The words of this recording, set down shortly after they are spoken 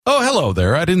Oh, hello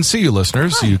there. I didn't see you,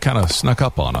 listeners. Hi. You kind of snuck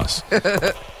up on us.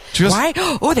 Why?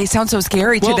 Oh, they sound so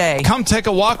scary today. Come take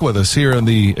a walk with us here in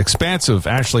the expansive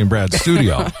Ashley and Brad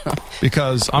studio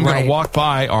because I'm going to walk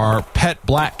by our pet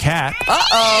black cat.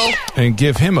 Uh-oh. And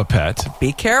give him a pet.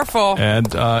 Be careful.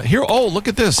 And here, look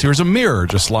at this. Here's a mirror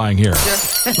just lying here.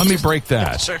 Let me break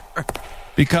that. Sure.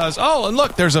 Because, and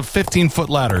look, there's a 15-foot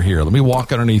ladder here. Let me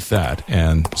walk underneath that.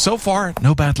 And so far,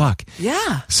 no bad luck.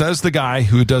 Yeah. Says the guy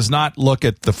who does not look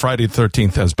at the Friday the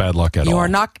 13th as bad luck at all. You are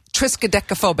not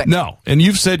triskaidekaphobic. No. And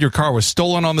you've said your car was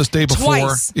stolen on this day before.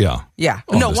 Twice. Yeah. Yeah.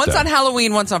 No, once on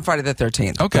Halloween, once on Friday the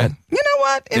 13th. Okay. But you know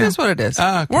what? It is what it is.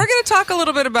 Okay. We're going to talk a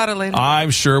little bit about it later.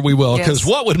 I'm sure we will. Because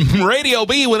what would radio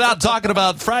be without talking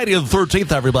about Friday the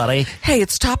 13th, everybody? Hey,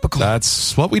 it's topical.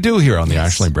 That's what we do here on the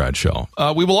Ashley and Brad Show.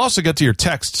 We will also get to your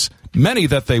texts, many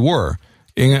that they were.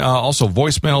 Also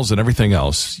voicemails and everything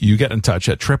else. You get in touch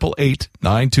at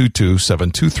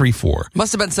 888-922-7234.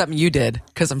 Must have been something you did,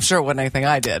 because I'm sure it wasn't anything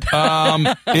I did.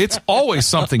 It's always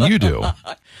something you do.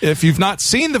 If you've not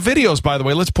seen the videos, by the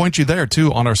way, let's point you there,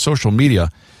 too, on our social media.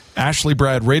 Ashley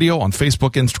Brad Radio on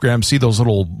Facebook, Instagram. See those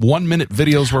little 1-minute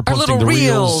videos we're posting, the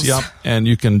reels. Yep. And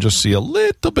you can just see a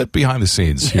little bit behind the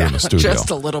scenes here in the studio.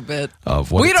 Just a little bit.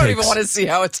 Of what we don't even want to see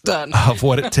how it's done. Of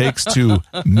what it takes to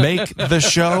make the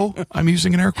show. I'm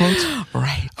using in air quotes.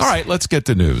 Right. All right, let's get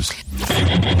to news.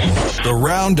 The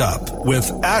Roundup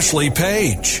with Ashley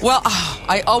Page. Well,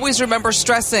 I always remember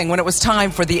stressing when it was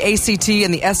time for the ACT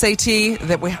and the SAT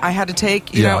that I had to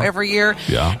take, you know, every year.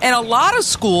 Yeah. And a lot of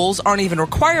schools aren't even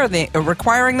requiring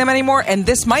them anymore, and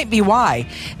this might be why.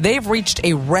 They've reached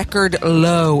a record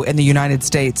low in the United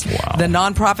States. Wow. The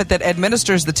nonprofit that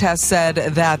administers the test said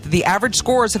that the average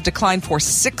scores have declined for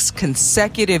 6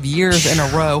 consecutive years in a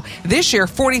row. This year,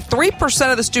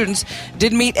 43% of the students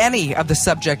didn't meet any of the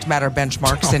subject matter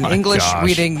benchmarks in English,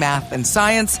 reading, math, and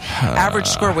science. Average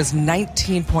score was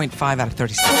 19.5 out of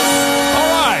 36. All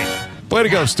right. Way to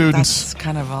go, students. That's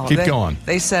kind of all. Keep going.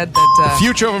 They said that... the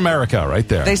future of America, right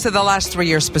there. They said the last 3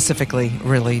 years specifically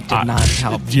really did not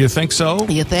help. Do you think so?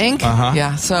 You think? Uh-huh.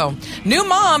 Yeah. So, new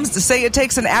moms say it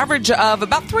takes an average of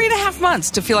about 3.5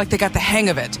 months to feel like they got the hang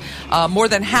of it. More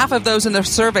than half of those in their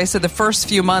survey said the first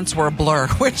few months were a blur,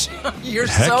 which they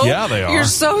are. You're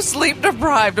so sleep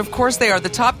deprived. Of course they are. The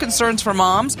top concerns for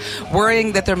moms,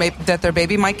 worrying that their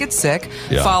baby might get sick,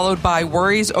 followed by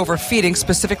worries over feeding,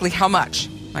 specifically how much.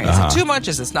 Like, is it too much?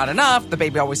 Is this not enough? The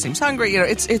baby always seems hungry. You know,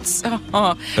 it's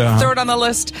third on the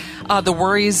list. The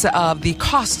worries of the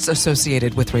costs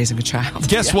associated with raising a child.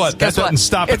 Guess what? That doesn't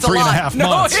stop at 3.5 months.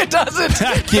 No, it doesn't.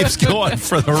 That keeps going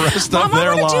for the rest of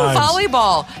their lives. Mom, I want to do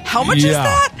volleyball. How much is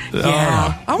that?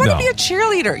 Yeah. I want to be a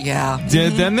cheerleader. Yeah.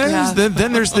 Then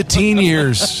there's the teen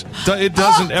years. It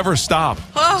doesn't ever stop.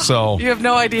 So you have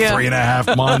no idea.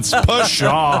 3.5 months.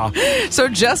 Pshaw. So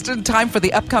just in time for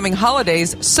the upcoming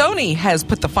holidays, Sony has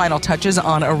put the final touches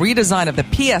on a redesign of the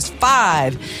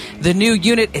PS5. The new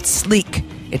unit, it's sleek.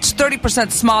 It's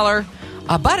 30% smaller,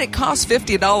 but it costs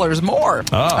 $50 more.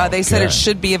 They said it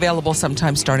should be available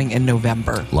sometime starting in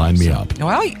November. Line me up. Well,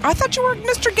 I thought you were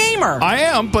Mr. Gamer. I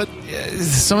am, but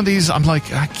some of these, I'm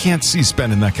like, I can't see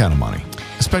spending that kind of money.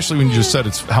 Especially when you just said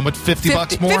it's how much?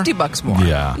 $50 more? $50 more.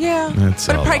 Yeah. But it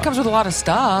probably comes with a lot of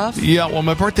stuff. Yeah, well,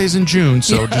 my birthday's in June,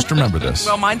 so just remember this.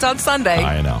 Well, mine's on Sunday.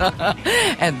 I know.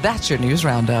 And that's your news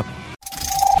roundup.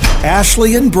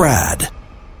 Ashley and Brad.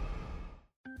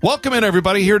 Welcome in,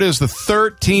 everybody. Here it is, the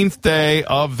 13th day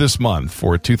of this month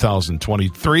for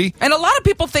 2023. And a lot of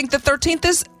people think the 13th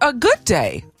is a good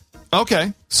day.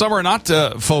 Okay. Some are not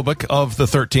phobic of the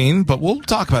 13, but we'll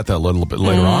talk about that a little bit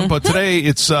later on. But today,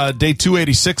 it's day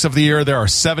 286 of the year. There are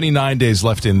 79 days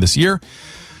left in this year.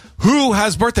 Who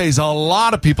has birthdays? A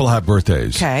lot of people have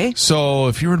birthdays. Okay. So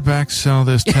if you were to back sell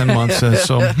this 10 months,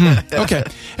 okay.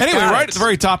 Anyway, right at the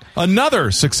very top, another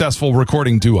successful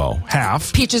recording duo.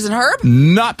 Half. Peaches and Herb?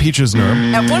 Not Peaches and Herb.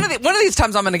 And one of these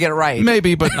times I'm going to get it right.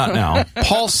 Maybe, but not now.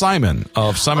 Paul Simon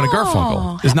of Simon &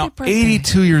 Garfunkel is now birthday.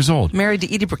 82 years old. Married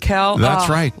to Edie Brickell. That's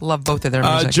right. Love both of their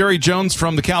music. Jerry Jones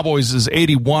from the Cowboys is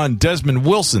 81. Desmond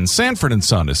Wilson, Sanford &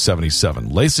 Son, is 77.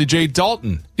 Lacey J.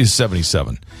 Dalton is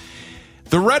 77.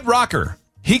 The Red Rocker,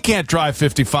 he can't drive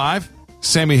 55.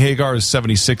 Sammy Hagar is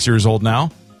 76 years old now.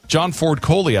 John Ford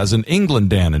Coley, as in England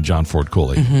Dan and John Ford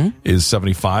Coley, is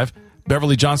 75.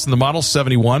 Beverly Johnson, the model,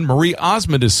 71. Marie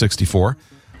Osmond is 64.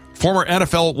 Former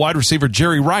NFL wide receiver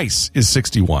Jerry Rice is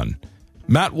 61.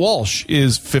 Matt Walsh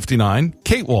is 59.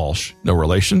 Kate Walsh, no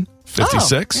relation,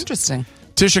 56. Oh, interesting.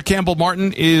 Tisha Campbell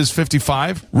Martin is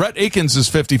 55. Rhett Akins is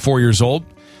 54 years old.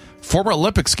 Former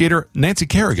Olympic skater Nancy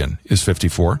Kerrigan is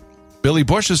 54. Billy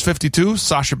Bush is 52.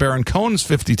 Sacha Baron Cohen is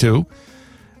 52.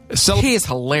 He is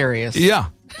hilarious. Yeah.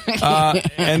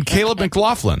 And Caleb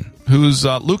McLaughlin, who's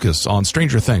Lucas on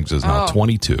Stranger Things, is now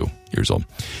 22 years old.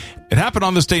 It happened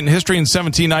on this date in history in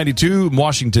 1792 in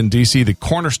Washington, D.C. The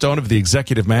cornerstone of the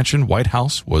Executive Mansion, White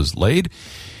House, was laid.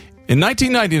 In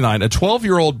 1999, a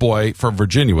 12-year-old boy from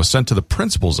Virginia was sent to the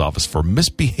principal's office for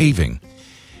misbehaving.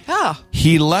 Oh.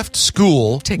 He left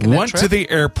school, went to the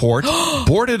airport,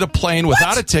 boarded a plane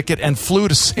without a ticket, and flew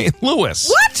to St. Louis.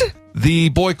 What? The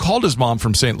boy called his mom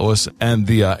from St. Louis, and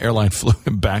the airline flew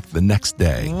him back the next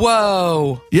day.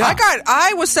 Whoa. Yeah.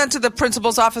 I was sent to the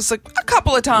principal's office like a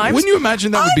couple of times. Wouldn't you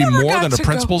imagine that would be more than a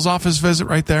principal's office visit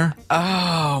right there?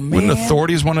 Oh, man. Wouldn't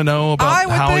authorities want to know about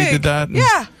how he did that?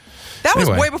 Yeah. That was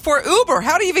way before Uber.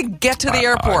 How do you even get to the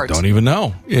airport? I don't even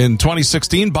know. In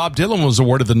 2016, Bob Dylan was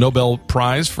awarded the Nobel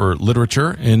Prize for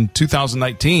Literature. In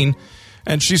 2019,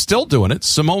 and she's still doing it,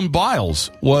 Simone Biles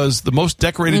was the most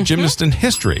decorated gymnast in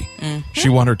history. She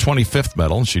won her 25th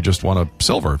medal, and she just won a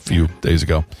silver a few days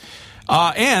ago.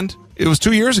 And it was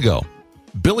 2 years ago.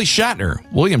 William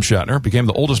Shatner, became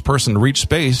the oldest person to reach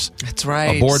space. That's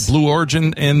right. Aboard Blue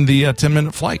Origin in the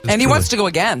 10-minute flight. And he wants to go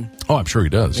again. Oh, I'm sure he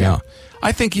does, yeah.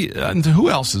 I think and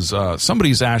who else is,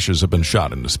 somebody's ashes have been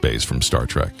shot into space from Star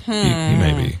Trek. He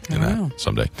may be in that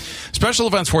someday. Special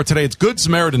events for today. It's Good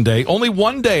Samaritan Day. Only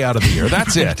one day out of the year.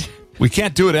 That's it. We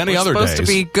can't do it any other days. It's supposed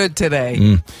to be good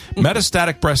today.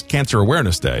 Metastatic Breast Cancer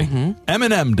Awareness Day.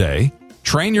 M&M Day.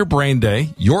 Train Your Brain Day.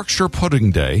 Yorkshire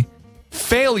Pudding Day.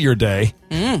 Failure Day.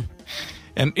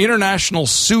 And International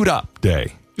Suit Up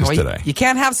Day. Today. You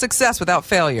can't have success without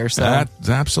failure. So. That's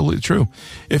absolutely true.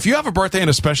 If you have a birthday and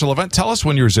a special event, tell us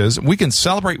when yours is. We can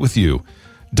celebrate with you.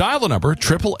 Dial the number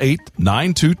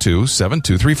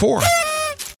 888-922-7234.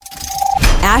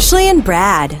 Ashley and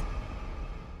Brad.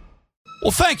 Well,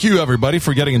 thank you, everybody,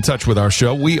 for getting in touch with our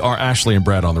show. We are Ashley and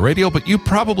Brad on the radio, but you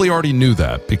probably already knew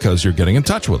that because you're getting in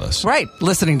touch with us. Right.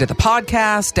 Listening to the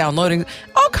podcast, downloading,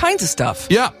 all kinds of stuff.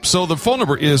 Yeah. So the phone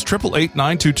number is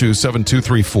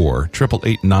 888-922-7234,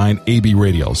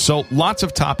 888-9AB-radio. So lots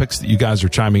of topics that you guys are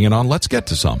chiming in on. Let's get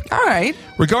to some. All right.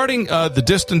 Regarding the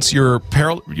distance your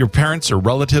parents or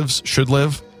relatives should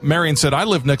live, Marion said, I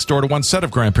lived next door to one set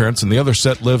of grandparents, and the other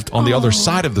set lived on the other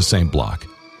side of the same block.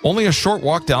 Only a short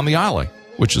walk down the alley,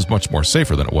 which is much more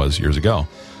safer than it was years ago.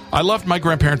 I loved my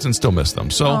grandparents and still miss them.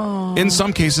 So in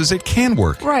some cases, it can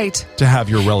work to have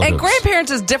your relatives. And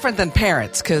grandparents is different than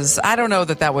parents, because I don't know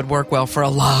that would work well for a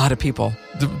lot of people.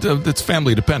 It's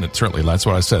family dependent, certainly. That's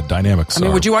what I said. Dynamics. I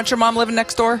mean, would you want your mom living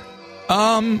next door?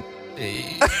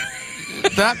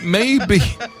 That may be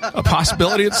a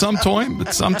possibility at some time,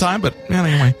 but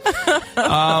anyway.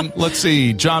 Let's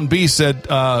see. John B. said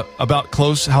about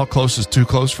close, how close is too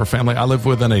close for family? I live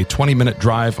within a 20-minute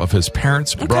drive of his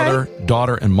parents, brother,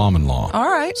 daughter, and mom-in-law. All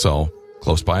right. So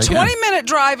close by again. 20-minute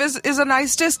drive is a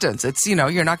nice distance. It's,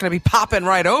 you're not going to be popping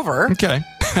right over. Okay.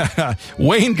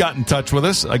 Wayne got in touch with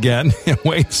us again.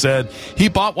 Wayne said he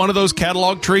bought one of those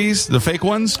catalog trees, the fake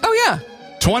ones. Oh, yeah.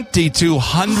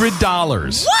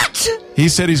 $2,200. What? He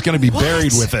said he's going to be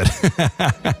buried with it.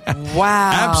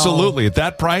 Wow. Absolutely. At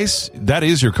that price, that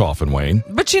is your coffin, Wayne.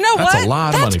 But you know what? That's a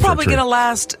lot of money for a tree. That's probably going to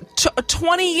last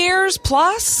 20 years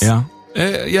plus. Yeah.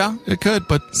 Yeah, it could,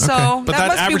 but okay. So but that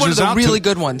must be one of the really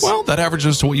good ones. Well, that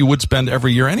averages to what you would spend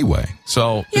every year anyway.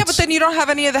 So yeah, but then you don't have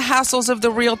any of the hassles of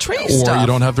the real tree stuff. Or you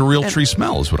don't have the real tree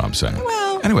smell, is what I'm saying.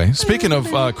 Well, anyway, speaking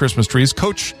of Christmas trees,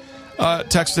 Coach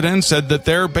texted in, said that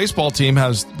their baseball team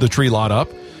has the tree lot up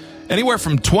anywhere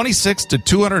from $26 to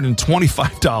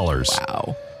 $225.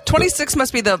 Wow. 26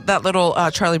 must be that little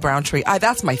Charlie Brown tree.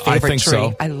 That's my favorite I think tree.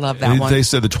 So. I love that one. They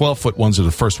said the 12-foot ones are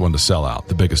the first one to sell out,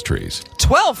 the biggest trees.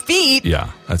 12 feet?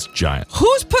 Yeah, that's giant.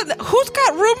 Who's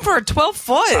got room for a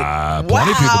 12-foot?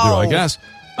 Plenty of people do, I guess.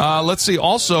 Let's see.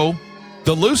 Also,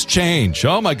 the loose change.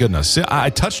 Oh, my goodness. I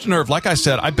touched a nerve. Like I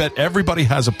said, I bet everybody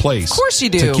has a place. Of course you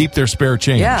do. To keep their spare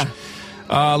change. Yeah.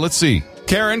 Let's see.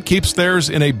 Karen keeps theirs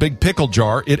in a big pickle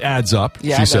jar. It adds up,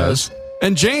 she says.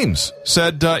 And James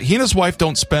said he and his wife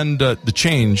don't spend the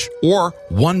change or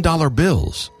 $1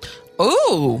 bills.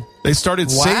 Ooh. They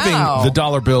started saving the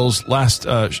dollar bills last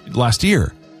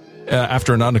year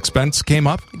after an unexpense came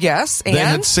up. Yes, and? They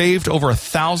had saved over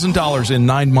 $1,000 in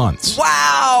 9 months.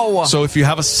 Wow. So if you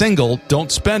have a single,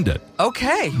 don't spend it.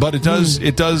 Okay. But it does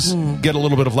get a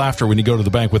little bit of laughter when you go to the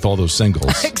bank with all those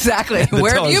singles. Exactly.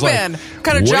 Where have you been? What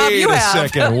kind of job you have? Wait a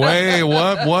second.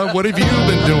 What have you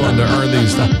been doing to earn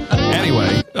these things?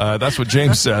 Anyway, that's what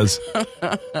James says.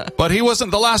 But he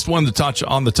wasn't the last one to touch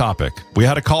on the topic. We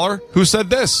had a caller who said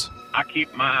this. I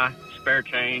keep my spare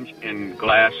change in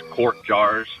glass quart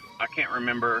jars. I can't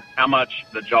remember how much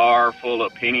the jar full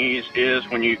of pennies is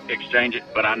when you exchange it,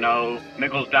 but I know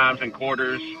nickels, dimes, and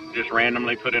quarters just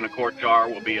randomly put in a quart jar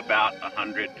will be about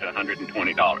 $100 to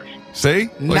 $120. See?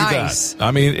 Look Nice. at that.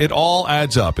 I mean, it all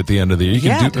adds up at the end of the year. You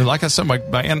can Yeah. do, like I said, my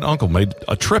aunt and uncle made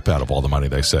a trip out of all the money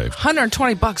they saved.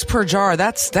 $120 per jar.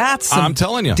 That's some I'm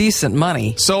telling you. decent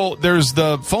money. So there's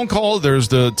the phone call, there's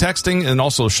the texting, and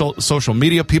also social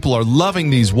media. People are loving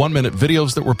these 1-minute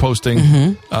videos that we're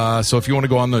posting. So if you want to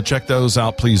go on there, check those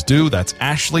out, please do. That's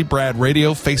Ashley Brad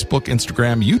Radio, Facebook,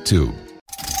 Instagram, YouTube.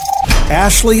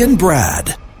 Ashley and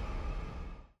Brad.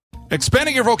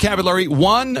 Expanding your vocabulary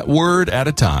one word at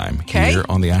a time here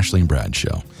on the Ashley and Brad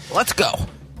Show. Let's go.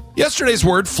 Yesterday's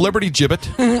word,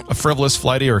 flibberty-gibbet, a frivolous,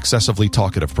 flighty, or excessively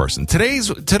talkative person.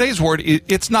 Today's word,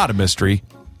 it's not a mystery.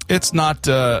 It's not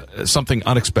something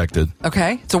unexpected.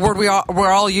 Okay. It's a word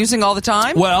we're all using all the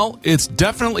time. Well, it's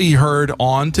definitely heard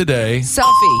on today.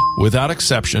 Selfie. Without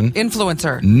exception.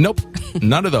 Influencer. Nope.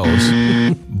 None of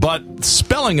those. But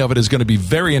spelling of it is going to be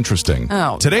very interesting.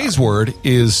 Oh, Today's word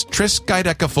is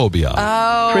triskaidekaphobia.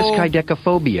 Oh.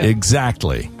 Triskaidekaphobia.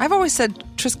 Exactly. I've always said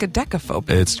triskaidekaphobia.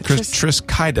 It's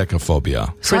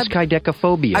triskaidekaphobia.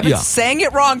 Triskaidekaphobia. I've been saying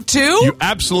it wrong too? You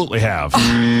absolutely have.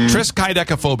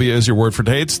 Triskaidekaphobia is your word for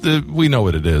today. We know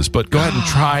what it is, but go ahead and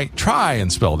try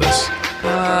and spell this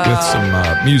with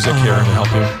some music here to help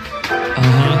you.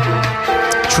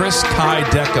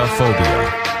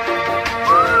 Triskaidekaphobia.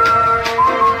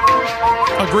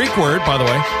 A Greek word, by the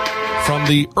way, from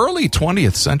the early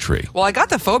 20th century. Well, I got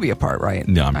the phobia part right.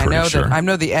 Yeah, I'm pretty sure. I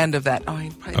know the end of that. Oh, I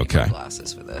probably need my Okay.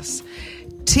 glasses for this.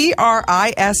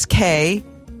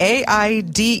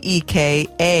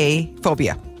 Triskaideka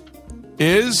phobia.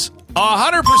 Is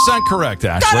 100% correct,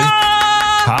 Ashley.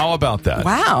 How about that?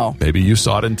 Wow. Maybe you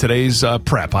saw it in today's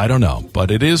prep. I don't know.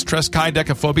 But it is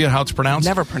triskaidekaphobia, how it's pronounced.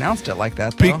 Never pronounced it like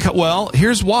that, though. Well,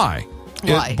 here's why.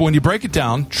 Why? When you break it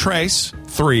down, trace,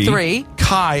 3,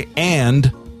 chi,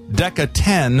 and deca,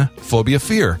 10, phobia,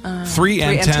 fear. 3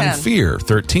 and 10, fear.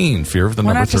 13, fear of the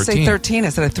Why number not just 13. say 13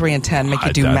 instead of 3 and 10? Make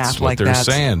you do math like that. That's what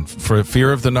they're saying. For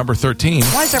fear of the number 13.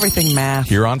 Why is everything math?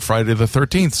 Here on Friday the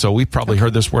 13th. So we probably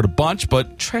heard this word a bunch,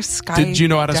 but did you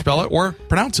know how to spell it or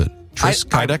pronounce it?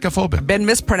 Triskaidekaphobia. I've been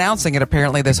mispronouncing it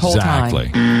apparently this whole time.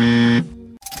 Exactly.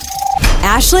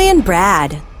 Ashley and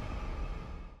Brad.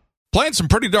 Playing some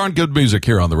pretty darn good music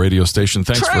here on the radio station.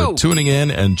 Thanks for tuning in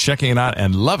and checking it out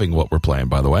and loving what we're playing,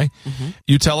 by the way.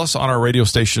 You tell us on our radio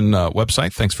station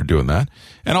website. Thanks for doing that.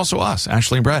 And also us,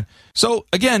 Ashley and Brad. So,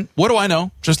 again, what do I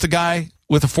know? Just a guy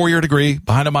with a 4-year degree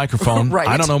behind a microphone. Right.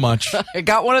 I don't know much. I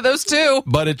got one of those too.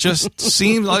 But it just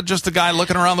seems like just a guy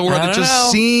looking around the world. It just know.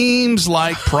 seems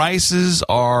like prices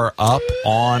are up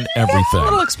on everything. A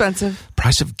little expensive.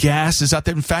 Price of gas is out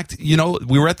there. In fact,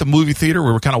 we were at the movie theater.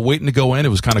 We were kind of waiting to go in. It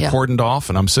was kind of cordoned off,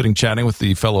 and I'm sitting chatting with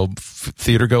the fellow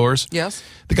theater goers. Yes.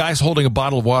 The guy's holding a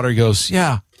bottle of water. He goes,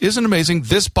 yeah, isn't it amazing?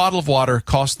 This bottle of water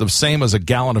cost the same as a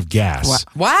gallon of gas.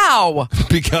 Wow.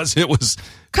 Because it was...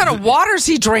 What kind of water's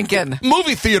he drinking?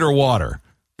 Movie theater water.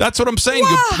 That's what I'm saying.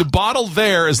 The bottle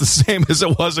there is the same as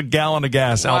it was a gallon of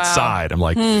gas outside. I'm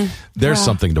like, there's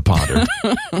something to ponder.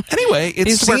 Anyway, it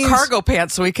needs to wear cargo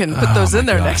pants so we can put those in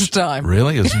there next time.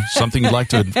 Really? Is there something you'd like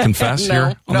to confess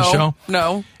here on the show?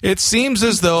 No. It seems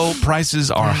as though prices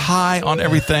are high on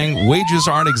everything. Wages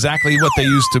aren't exactly what they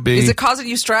used to be. Is it causing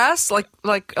you stress? Like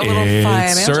a little financial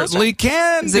stress? It certainly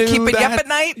can. Does it keep you up at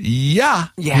night? Yeah.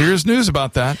 Here's news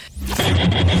about that.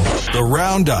 The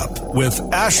Roundup with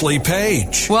Ashley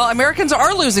Page. Well, Americans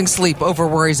are losing sleep over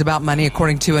worries about money,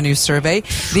 according to a new survey.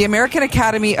 The American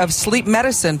Academy of Sleep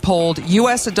Medicine polled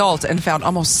U.S. adults and found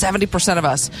almost 70% of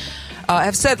us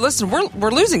have said, listen,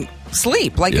 we're losing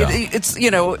sleep. Like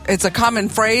it's a common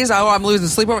phrase. Oh, I'm losing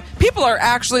sleep. People are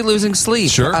actually losing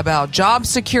sleep about job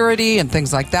security and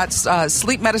things like that.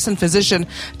 Sleep medicine physician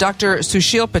Dr.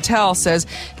 Sushil Patel says,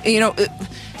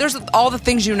 there's all the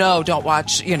things don't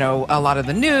watch, a lot of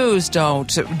the news.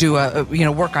 Don't do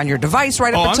work on your device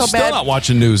right up until I'm bed. still not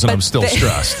watching news, and I'm still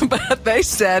stressed. But they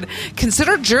said,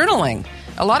 consider journaling.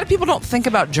 A lot of people don't think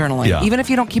about journaling, even if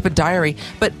you don't keep a diary.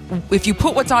 But if you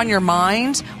put what's on your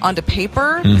mind onto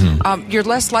paper, you're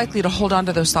less likely to hold on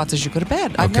to those thoughts as you go to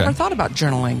bed. I've never thought about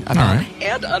journaling.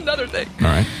 And another thing. All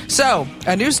right. So,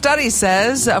 a new study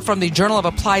says from the Journal of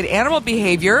Applied Animal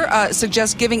Behavior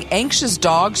suggests giving anxious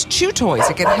dogs chew toys.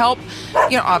 It can help,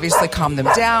 obviously calm them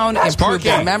down, improve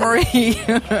their memory.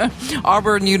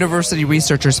 Auburn University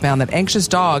researchers found that anxious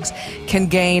dogs can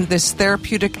gain this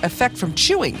therapeutic effect from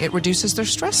chewing. It reduces their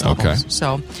stress levels. Okay.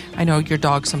 So I know your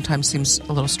dog sometimes seems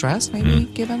a little stressed. Maybe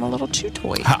give him a little chew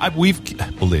toy.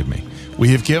 Believe me, we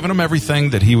have given him everything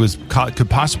that he could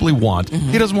possibly want.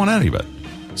 He doesn't want any of it.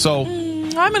 So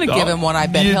I'm going to give him one. I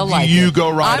bet he'll like it. You go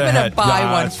right ahead. I'm going to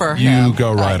buy one for him. You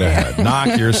go right ahead.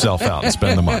 Knock yourself out and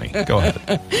spend the money. Go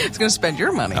ahead. He's going to spend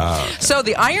your money. So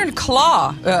The Iron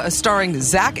Claw, starring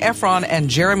Zac Efron and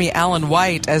Jeremy Allen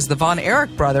White as the Von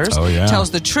Erich brothers,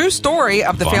 tells the true story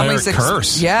of the Von family's Erich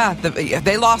curse. Yeah,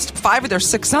 they lost 5 of their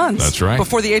 6 sons. That's right.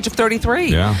 Before the age of 33.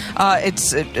 Yeah.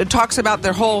 It talks about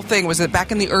their whole thing. Was it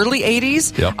back in the early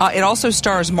 80s? Yep. It also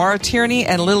stars Mara Tierney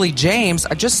and Lily James.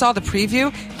 I just saw the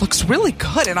preview. Looks really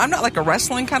good, and I'm not like a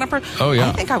wrestling kind of person. Oh, yeah.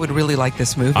 I think I would really like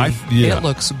this movie. Yeah. It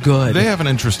looks good. They have an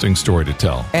interesting story to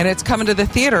tell. And it's coming to the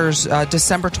theaters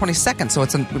December 22nd, so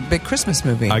it's a big Christmas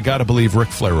movie. I got to believe Ric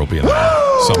Flair will be in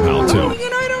that somehow, too.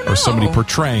 I don't know. Or somebody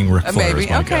portraying Ric Flair. Maybe. Is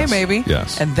my Okay, guess. maybe.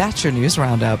 Yes. And that's your news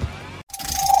roundup.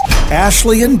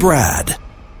 Ashley and Brad.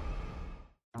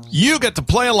 You get to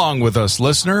play along with us,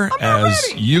 listener, as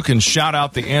ready. you can shout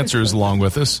out the answers along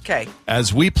with us. Okay.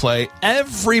 As we play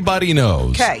Everybody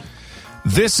Knows. Okay.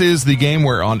 This is the game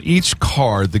where on each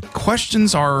card, the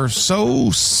questions are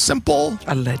so simple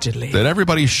Allegedly. that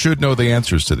everybody should know the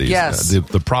answers to these. Yes.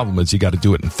 The problem is you got to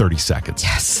do it in 30 seconds.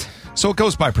 Yes. So it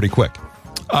goes by pretty quick.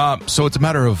 So it's a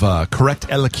matter of correct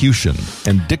elocution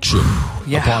and diction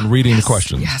upon reading the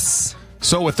questions. Yes.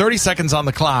 So with 30 seconds on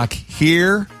the clock,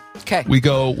 here we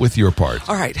go with your part.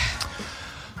 All right.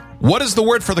 What is the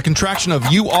word for the contraction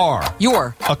of you are?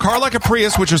 Your. A car like a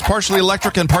Prius, which is partially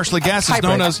electric and partially gas, is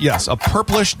known Hybrid. as, a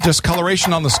purplish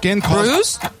discoloration on the skin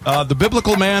Bruise? caused the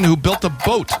biblical man who built a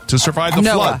boat to survive the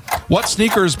Noah. flood. What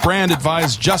sneakers brand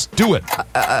advised just do it?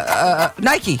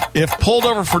 Nike. If pulled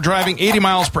over for driving 80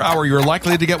 miles per hour, you're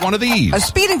likely to get one of these. A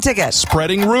speeding ticket.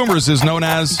 Spreading rumors is known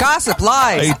as Gossip.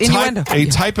 Lies. Innuendo. a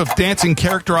type of dancing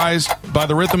characterized by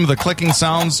the rhythm of the clicking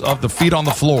sounds of the feet on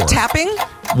the floor. Tapping.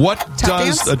 What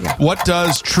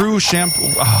does true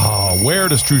champagne? Where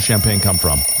does true champagne come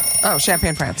from? Oh,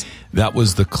 Champagne, France. That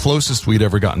was the closest we'd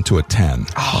ever gotten to a 10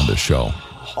 on the show.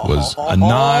 Was a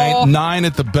 9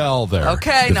 at the bell there.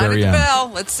 Okay, 9 at the bell.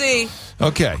 Let's see.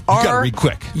 Okay, you got to read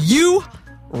quick. You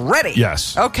ready?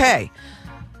 Yes. Okay.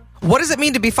 What does it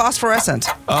mean to be phosphorescent?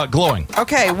 Glowing.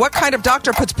 Okay. What kind of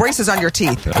doctor puts braces on your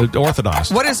teeth?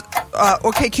 Orthodox. What is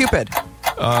OkCupid?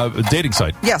 A dating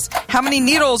site. Yes. How many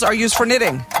needles are used for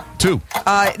knitting? 2.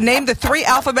 Name the 3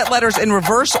 alphabet letters in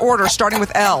reverse order starting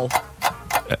with L.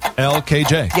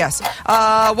 LKJ. Yes.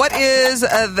 What is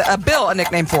a bill a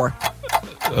nickname for?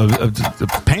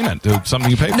 Payment. Something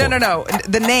you pay for. No.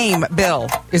 The name Bill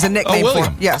is a nickname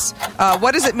William. for. Yes.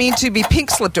 What does it mean to be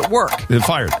pink slipped at work?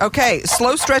 Fired. Okay.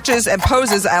 Slow stretches and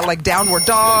poses at like downward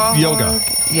dog. Yoga.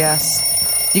 Yes.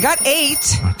 You got 8.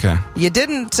 Okay.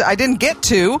 I didn't get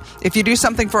 2. If you do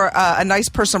something for a nice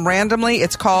person randomly,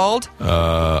 it's called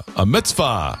a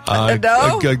mitzvah.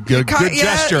 No. Good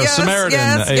gesture. Yes, Samaritan.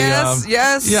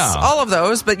 Yes. Yeah. All of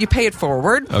those, but you pay it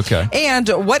forward. Okay. And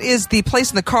what is the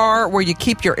place in the car where you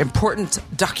keep your important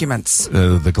documents?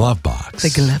 The glove box.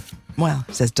 The glove. Well,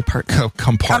 it says department.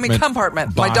 Compartment.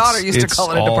 Compartment. Box. My daughter used to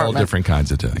call it a department. All different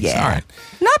kinds of things. Yeah. All right.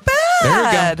 Not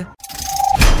bad. There you go.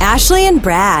 Ashley and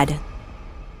Brad.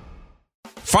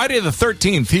 Friday the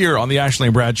 13th here on the Ashley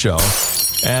and Brad Show.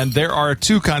 And there are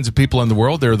 2 kinds of people in the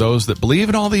world. There are those that believe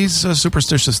in all these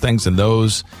superstitious things and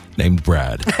those named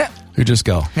Brad who just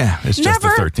go, it's just the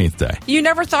 13th day. You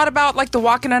never thought about like the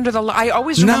walking under the I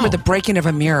always remember the breaking of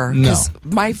a mirror because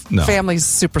my family's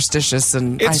superstitious.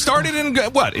 And It started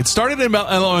in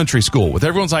elementary school with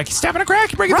everyone's like, step in a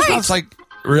crack, you break it. Right. It's like,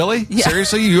 really? Yeah.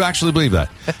 Seriously? You actually believe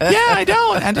that? Yeah, I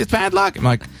don't. And it's bad luck. I'm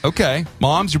like, okay.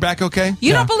 Moms, your back okay?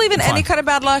 You don't believe in any kind of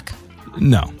bad luck?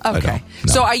 No. Okay. I don't. No.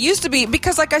 So I used to be,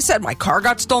 because like I said, my car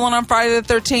got stolen on Friday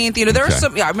the 13th. You know, there was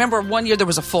some, I remember one year there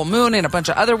was a full moon and a bunch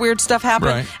of other weird stuff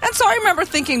happened. Right. And so I remember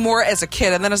thinking more as a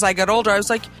kid. And then as I got older, I was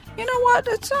like, you know what?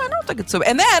 I don't think it's so.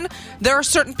 And then there are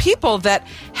certain people that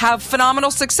have phenomenal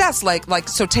success, like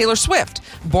so Taylor Swift,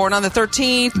 born on the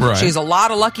 13th. Right. She has a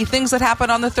lot of lucky things that happen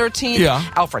on the 13th. Yeah.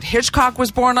 Alfred Hitchcock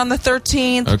was born on the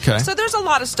 13th. Okay. So there's a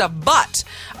lot of stuff. But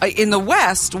in the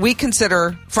West, we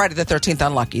consider Friday the 13th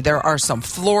unlucky. There are some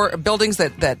buildings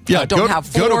that don't have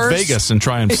floors. Go to Vegas and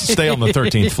try and stay on the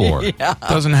 13th floor.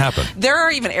 Doesn't happen. There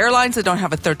are even airlines that don't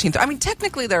have a 13th. I mean,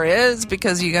 technically there is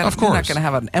because you're not going to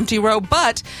have an empty row.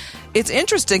 But it's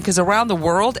interesting because around the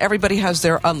world, everybody has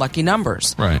their unlucky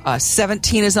numbers. Right.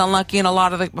 17 is unlucky in a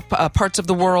lot of the parts of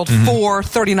the world. 4,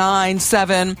 39,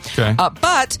 7. Okay.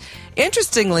 But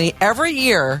interestingly, every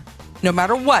year, no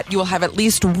matter what, you will have at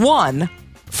least one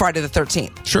Friday the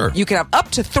 13th. Sure. You can have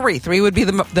up to 3. 3 would be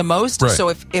the most. Right. So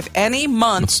if any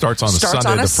month starts on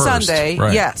a Sunday,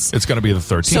 right. Yes. It's going to be the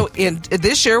 13th. So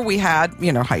this year we had,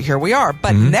 here we are.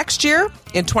 But next year,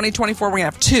 in 2024, we're going to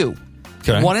have 2.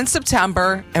 Okay. one in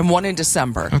September, and one in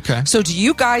December. Okay. So do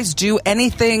you guys do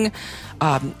anything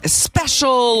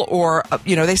special, or,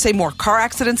 they say more car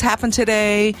accidents happen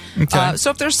today. Okay.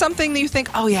 So if there's something that you think,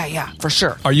 oh, yeah, for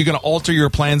sure. Are you going to alter your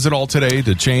plans at all today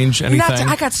to change anything?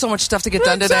 I got so much stuff to get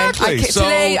done Exactly. today. So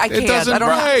today I can't. it doesn't, I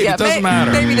don't it doesn't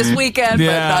matter. Maybe this weekend,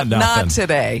 Yeah, but not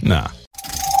today. No.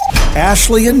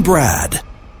 Ashley and Brad.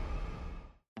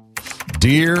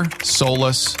 Dear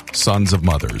soulless sons of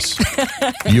mothers,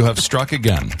 you have struck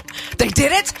again. They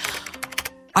did it?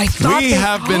 I thought We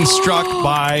have been struck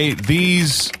by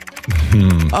these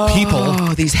people.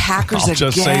 Oh, these hackers I'll again.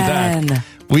 just say that.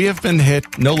 We have been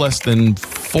hit no less than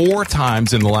 4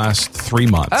 times in the last 3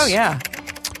 months. Oh, yeah.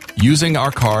 Using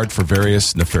our card for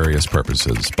various nefarious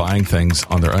purposes, buying things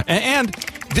on their own. And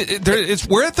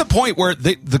we're at the point where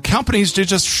the companies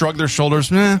just shrug their shoulders.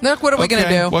 Look, what are we going to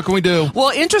do? What can we do? Well,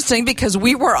 interesting, because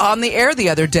we were on the air the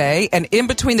other day, and in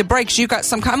between the breaks, you got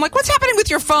some kind. I'm like, what's happening with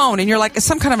your phone? And you're like, it's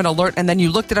some kind of an alert. And then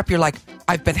you looked it up. You're like,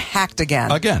 I've been hacked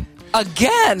again. Again.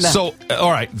 So,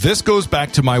 all right, this goes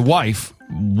back to my wife.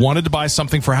 Wanted to buy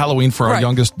something for Halloween for our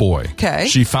youngest boy. Okay.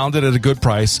 She found it at a good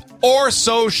price, or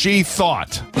so she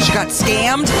thought. She got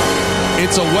scammed?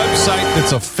 It's a website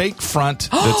that's a fake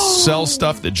front that sells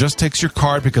stuff that just takes your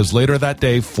card, because later that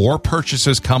day, 4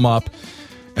 purchases come up,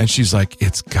 and she's like,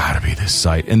 it's got to be this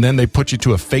site. And then they put you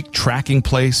to a fake tracking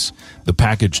place. The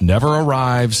package never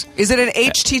arrives. Is it an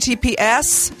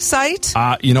HTTPS site?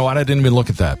 You know what? I didn't even look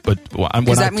at that. But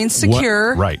because that means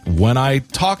secure. Right. When I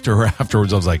talked to her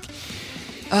afterwards, I was like,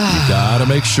 you got to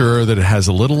make sure that it has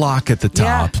a little lock at the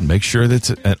top, and make sure that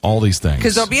it's all these things.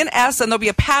 Because there'll be an S and there'll be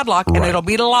a padlock, and it'll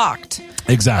be locked.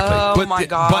 Exactly. Oh, my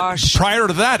gosh. But prior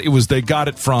to that, they got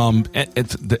it from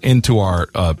into our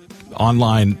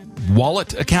online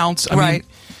wallet accounts. I mean,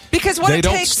 because what they it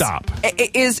don't takes stop.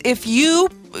 Is if you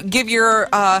give your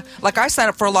like I sign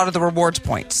up for a lot of the rewards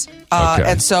points.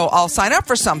 And so I'll sign up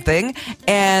for something,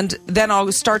 and then I'll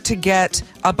start to get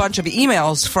a bunch of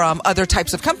emails from other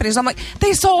types of companies. I'm like,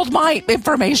 they sold my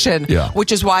information,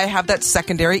 which is why I have that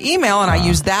secondary email, and I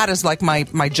use that as like my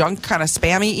junk kind of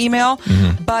spammy email.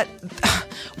 Mm-hmm. But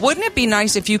wouldn't it be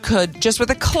nice if you could, just with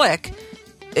a click,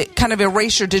 kind of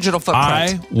erase your digital footprint?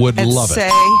 I would love say,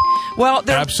 it. Well,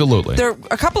 absolutely.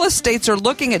 A couple of states are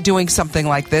looking at doing something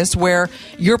like this, where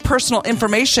your personal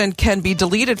information can be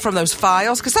deleted from those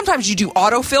files. Because sometimes you do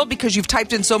autofill because you've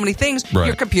typed in so many things,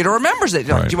 your computer remembers it.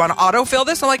 Do you want to autofill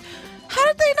this? I'm like, how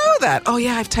did they know that? Oh,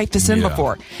 yeah, I've typed this in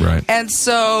before. Right. And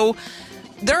so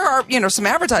there are, some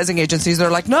advertising agencies that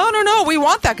are like, no, we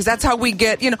want that, because that's how we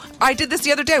get, I did this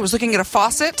the other day. I was looking at a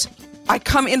faucet. I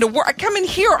come into work. I come in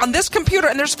here on this computer,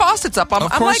 and there's faucets up.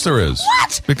 Of course there is.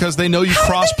 What? Because they know you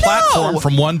cross-platform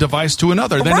from one device to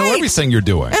another. They know everything you're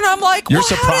doing. And I'm like, you're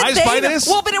surprised by this?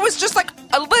 Well, but it was just like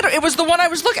it was the one I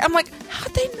was looking. I'm like,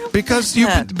 how'd they know?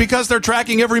 Because they're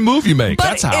tracking every move you make. But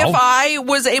that's how. If I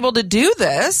was able to do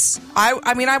this,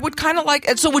 I would kind of like.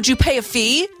 So would you pay a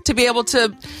fee to be able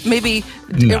to maybe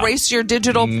erase your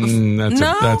digital?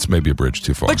 That's maybe a bridge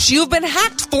too far. But you've been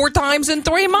hacked 4 times in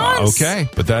 3 months. Okay,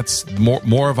 but that's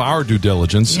more of our due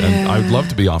diligence, and I'd love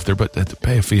to be off there, but to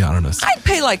pay a fee, I don't know. I'd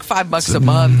pay like $5 a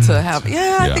month to have.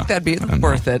 I think that'd be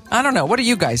worth it. I don't know. What do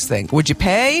you guys think? Would you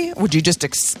pay? Would you just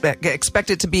expect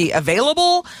it to be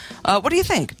available? What do you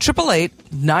think?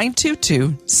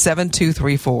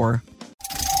 888-922-7234.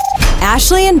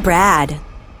 Ashley and Brad.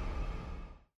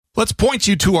 Let's point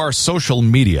you to our social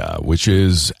media, which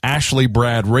is Ashley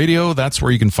Brad Radio. That's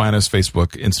where you can find us: Facebook,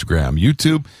 Instagram,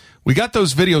 YouTube. We got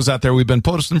those videos out there. We've been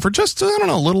posting for just, a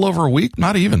little over a week.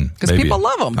 Not even. Because people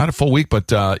love them. Not a full week, but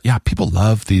people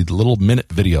love the little minute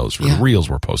videos, or the reels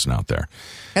we're posting out there.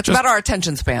 It's about our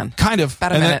attention span. Kind of.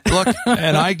 About a minute. Look,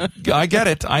 and I get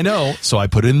it. I know. So I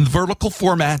put it in the vertical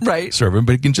format. Right. So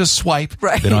everybody can just swipe.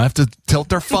 Right. They don't have to tilt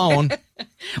their phone.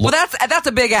 Well, that's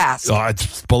a big ask.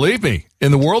 Believe me,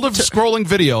 in the world of scrolling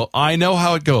video, I know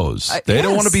how it goes. They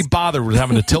don't want to be bothered with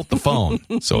having to tilt the phone.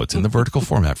 So it's in the vertical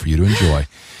format for you to enjoy.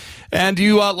 And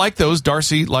you like those.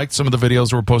 Darcy liked some of the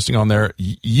videos we're posting on there.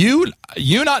 You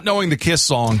not knowing the Kiss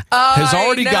song has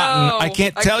already gotten, I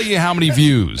can't tell you how many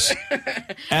views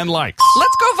and likes.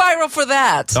 Let's go viral for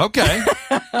that. Okay.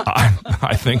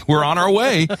 I think we're on our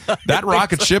way. That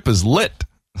rocket ship is lit.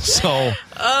 So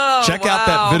check out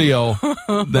that video.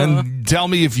 Then tell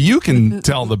me if you can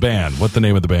tell the band what the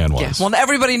name of the band was. Yeah. Well,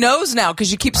 everybody knows now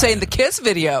because you keep saying the Kiss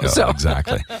video. So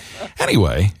exactly.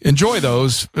 Anyway, enjoy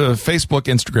those. Facebook,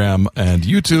 Instagram, and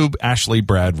YouTube. Ashley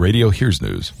Brad Radio. Here's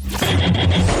news.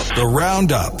 The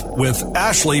Roundup with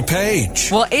Ashley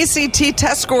Page. Well, ACT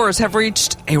test scores have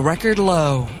reached a record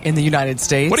low in the United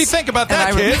States. What do you think about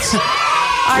that, kids?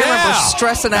 I remember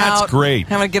stressing out. That's great.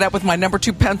 Having to get up with my number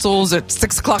 2 pencils at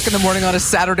 6 o'clock in the morning on a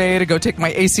Saturday to go take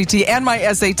my ACT and my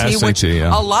SAT, which a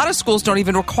lot of schools don't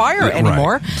even require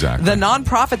anymore. Right, exactly. The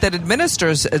nonprofit that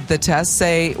administers the test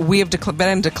say we have been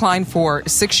in decline for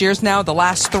 6 years now, the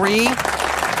last 3.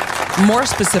 More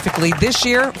specifically, this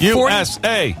year,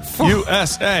 USA.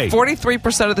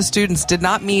 43% of the students did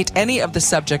not meet any of the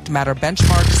subject matter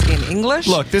benchmarks in English.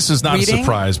 Look, this is not reading, a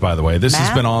surprise, by the way. This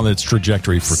has been on its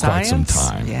trajectory for science, quite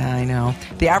some time. Yeah, I know.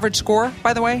 The average score,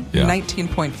 by the way,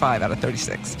 19.5 out of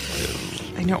 36.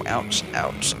 I know. Ouch,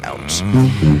 ouch, ouch.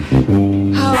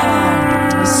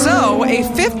 So, a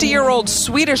 50-year-old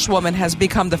Swedish woman has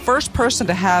become the first person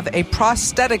to have a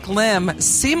prosthetic limb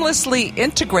seamlessly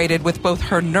integrated with both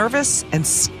her nervous and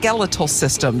skeletal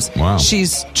systems. Wow.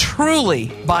 She's truly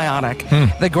bionic.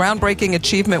 The groundbreaking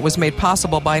achievement was made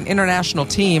possible by an international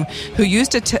team who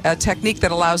used a technique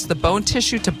that allows the bone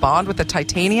tissue to bond with the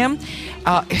titanium.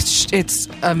 It's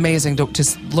amazing to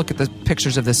look at the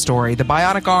pictures of this story. The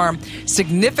bionic arm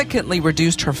significantly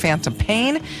reduced her phantom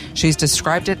pain. She's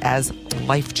described it as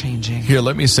life-changing. Here,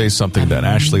 let me say something that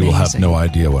Ashley will have no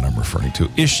idea what I'm referring to.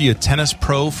 Is she a tennis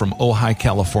pro from Ojai,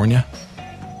 California?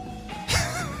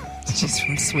 She's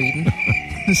from Sweden.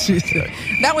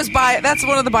 That's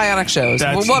one of the bionic shows.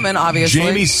 That's a woman, obviously.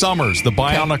 Jamie Summers, the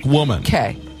bionic woman.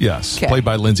 Okay. Yes, Kay. played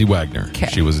by Lindsay Wagner. Kay.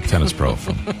 She was a tennis pro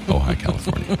from Ojai,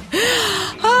 California.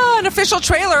 An official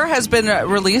trailer has been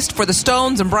released for the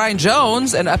Stones and Brian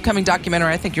Jones, an upcoming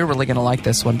documentary. I think you're really going to like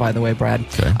this one, by the way, Brad.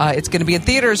 Okay. It's going to be in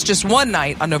theaters just one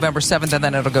night on November 7th, and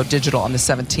then it'll go digital on the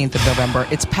 17th of November.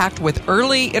 It's packed with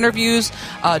early interviews,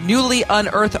 newly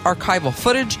unearthed archival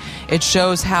footage. It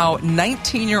shows how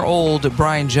 19-year-old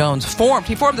Brian Jones formed.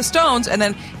 He formed the Stones, and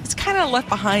then it's kind of left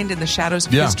behind in the shadows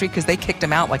of history because they kicked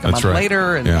him out like a month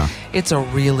later. And it's a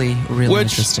really, really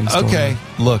interesting story. Okay,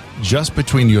 look, just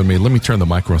between you and me, let me turn the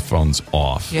microphones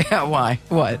off. Yeah, why?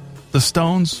 What? The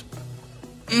Stones?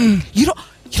 You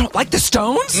don't like the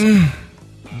Stones?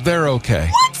 They're okay.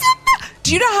 What?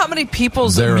 Do you know how many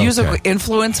people's music were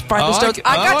influenced by the Stones?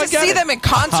 I got to see them in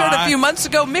concert a few months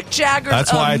ago. Mick Jagger.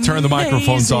 That's why I turned the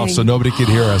microphones off so nobody could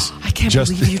hear us. I can't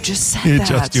believe you just said that.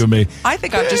 Just you and me. I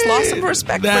think I've just lost some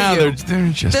respect for you.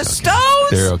 They're just the Stones?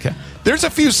 They're okay. There's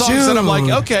a few songs that I'm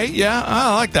like, okay, yeah,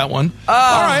 I like that one. All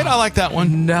right, I like that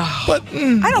one. No. But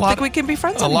I don't think we can be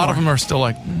friends anymore. A lot of them are still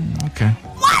like, okay.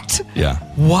 What? Yeah.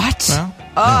 What?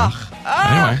 Well,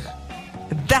 anyway.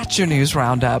 That's your news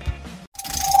roundup.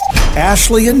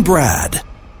 Ashley and Brad.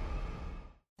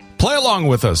 Play along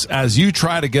with us as you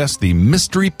try to guess the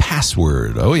mystery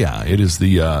password. Oh, yeah. It is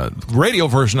the radio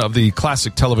version of the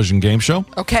classic television game show.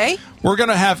 Okay. We're going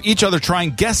to have each other try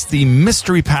and guess the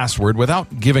mystery password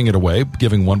without giving it away,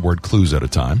 giving one-word clues at a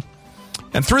time.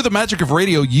 And through the magic of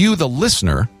radio, you, the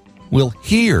listener, will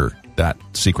hear that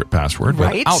secret password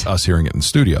without us hearing it in the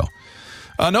studio.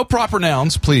 No proper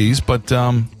nouns, please, but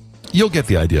you'll get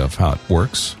the idea of how it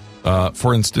works.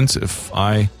 For instance, if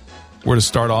I were to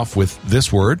start off with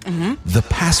this word, the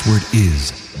password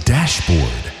is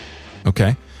dashboard.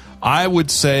 Okay? I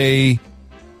would say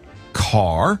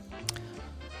car.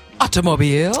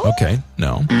 Automobile. Okay,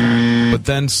 no. But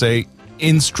then say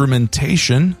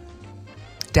instrumentation.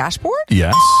 Dashboard?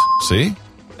 Yes. See?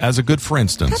 As a good for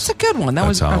instance. That's a good one.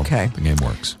 That's how okay. The game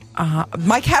works.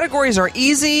 My categories are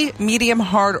easy, medium,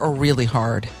 hard, or really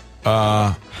hard.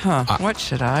 What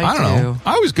should I do? I don't know.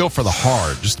 I always go for the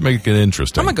hard, just to make it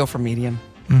interesting. I'm going to go for medium.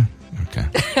 Okay.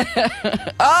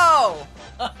 Oh!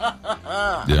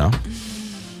 Yeah.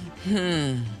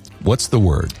 What's the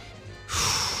word?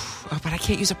 Oh, but I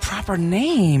can't use a proper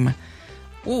name.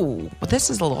 Ooh, well, this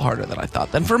is a little harder than I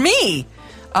thought. Then for me,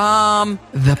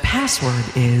 the password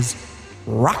is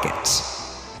rocket.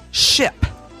 Ship.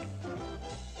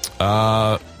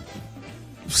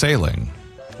 Sailing.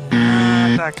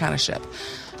 That kind of ship.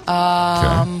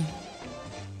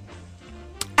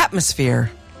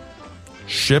 Atmosphere.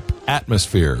 Ship,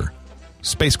 atmosphere.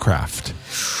 Spacecraft.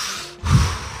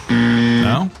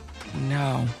 No?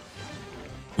 No.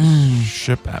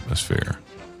 Ship, atmosphere.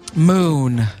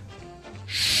 Moon.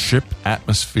 Ship,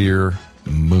 atmosphere,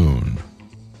 moon.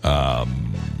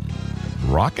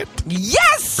 Rocket?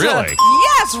 Yes! Really?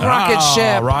 Yes, rocket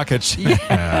ship. Rocket ship.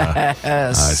 Yes.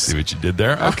 I see what you did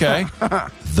there. Okay.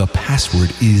 The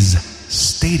password is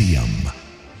stadium.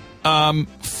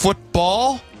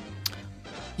 Football?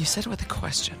 You said it with a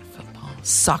question. Football.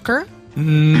 Soccer?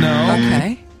 No.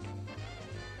 Okay.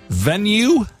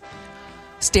 Venue?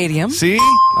 Stadium. See?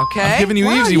 Okay. I'm giving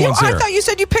you easy ones here. I thought you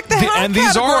said you picked the hard and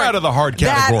these category. are out of the hard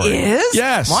category. That is?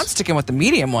 Yes. Well, I'm sticking with the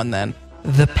medium one then.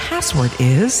 The password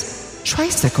is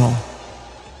tricycle.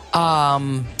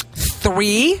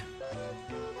 3.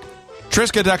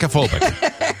 Triskaidekaphobic.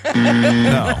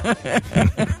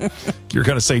 No. You're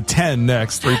going to say 10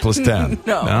 next. 3 plus 10.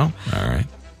 No. No? All right.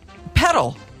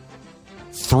 Pedal.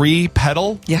 3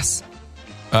 pedal? Yes.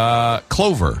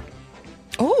 Clover.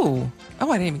 Oh, I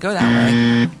didn't even go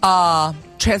that way.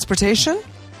 Transportation.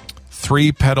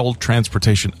 3 pedal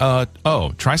transportation.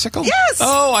 Tricycle? Yes.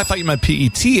 Oh, I thought you meant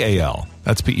PETAL.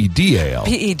 That's PEDAL.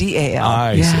 PEDAL.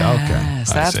 I see. Okay.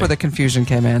 Yes, that's where the confusion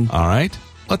came in. All right.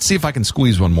 Let's see if I can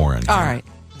squeeze one more in. All right.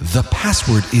 The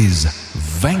password is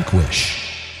vanquish.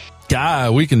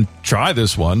 We can try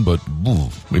this one, but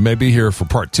we may be here for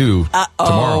part 2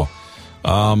 tomorrow.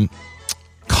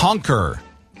 Conquer.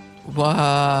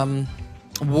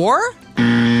 War?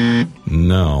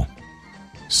 No.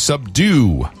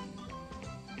 Subdue.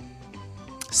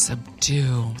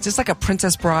 Subdue. Is this like a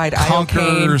Princess Bride Conquer,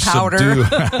 iocane powder?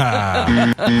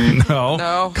 Subdue.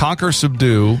 No. Conquer,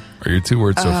 subdue are your 2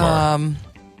 words so far.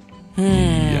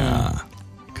 Yeah.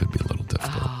 Could be a little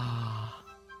difficult.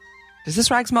 Does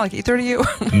this rag smell like ether to you?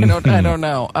 I don't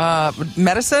know.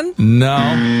 Medicine?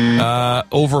 No.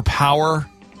 Overpower.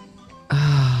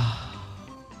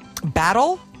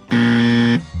 Battle?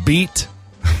 Beat.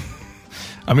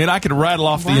 I mean, I could rattle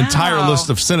off the entire list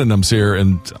of synonyms here,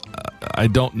 and I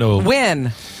don't know.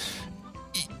 Win.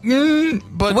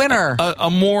 But winner. A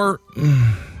more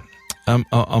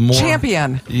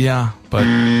champion. Yeah, but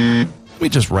let me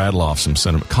just rattle off some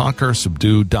synonyms. Conquer,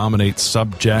 subdue, dominate,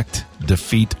 subject,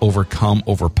 defeat, overcome,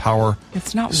 overpower.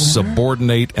 It's not winner.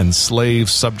 Subordinate, enslave,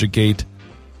 subjugate,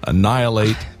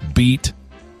 annihilate, beat,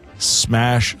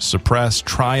 smash, suppress,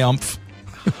 triumph.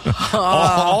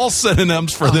 All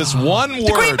synonyms for this one word.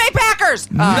 The Green Bay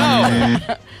Packers. No.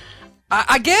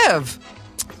 I give.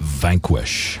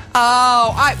 Vanquish.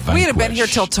 We'd have been here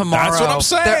till tomorrow. That's what I'm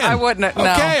saying. I wouldn't. No.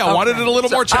 Okay, I wanted it a little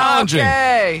more challenging.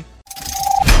 Okay.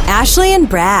 Ashley and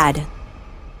Brad.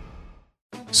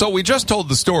 So we just told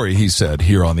the story, he said,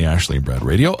 here on the Ashley and Brad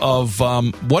Radio, of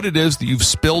what it is that you've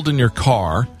spilled in your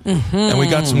car. Mm-hmm. And we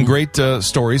got some great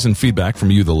stories and feedback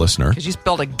from you, the listener. Because you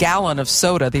spilled a gallon of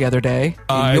soda the other day.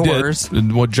 I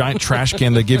did. What giant trash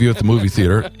can they give you at the movie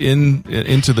theater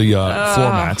into the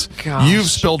floor mats. Gosh. You've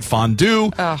spilled fondue.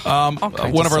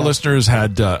 One of our listeners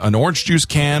had an orange juice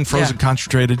can, frozen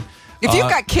concentrated. If you've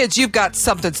got kids, you've got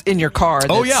something in your car.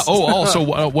 Also,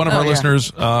 one of our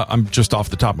listeners, I'm just off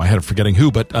the top of my head forgetting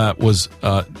who, but was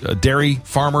a dairy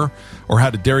farmer or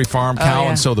had a dairy farm cow,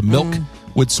 and so the milk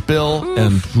would spill,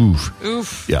 and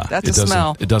that's a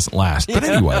smell. It doesn't last. But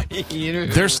anyway,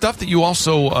 there's stuff that you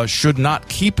also should not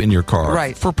keep in your car,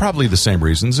 right? For probably the same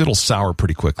reasons. It'll sour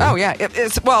pretty quickly. Oh yeah,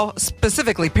 it's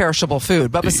specifically perishable food.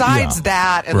 But besides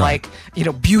that, and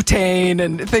butane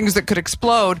and things that could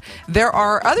explode, there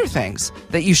are other things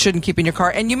that you shouldn't keep in your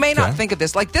car. And you may not think of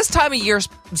this, like this time of year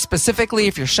specifically.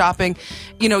 If you're shopping,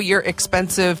 your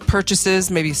expensive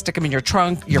purchases, maybe stick them in your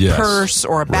trunk, your purse,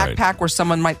 or a backpack where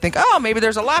someone might think, oh, maybe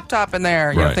there's a laptop in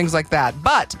there, things like that.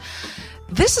 But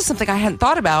this is something I hadn't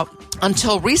thought about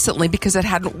until recently because it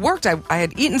hadn't worked. I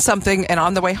had eaten something, and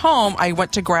on the way home, I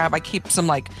went to grab, I keep some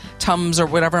like Tums or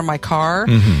whatever in my car,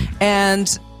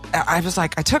 and I was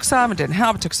like, I took some, it didn't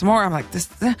help, I took some more, I'm like, this,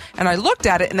 and I looked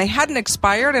at it, and they hadn't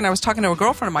expired, and I was talking to a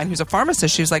girlfriend of mine who's a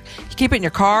pharmacist. She was like, you keep it in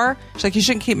your car? She's like, you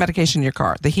shouldn't keep medication in your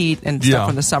car. The heat and stuff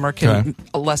in the summer can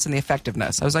lessen the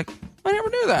effectiveness. I was like, I never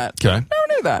knew that. Okay. Never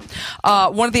knew that.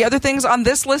 One of the other things on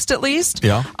this list, at least,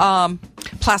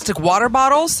 plastic water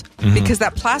bottles, because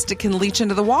that plastic can leach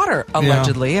into the water,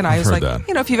 allegedly. And I was like,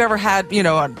 if you've ever had,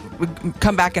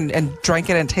 come back and drank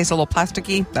it and taste a little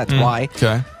plasticky, that's why.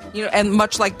 Okay. And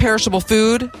much like perishable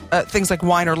food, things like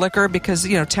wine or liquor, because,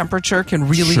 temperature can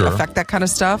really affect that kind of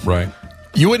stuff. Right.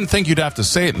 You wouldn't think you'd have to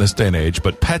say it in this day and age,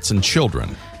 but pets and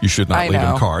children, you should not leave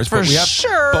in cars. But we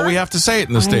have to say it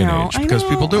in this day and age because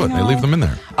people do it. They leave them in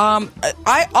there.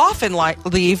 I often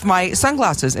leave my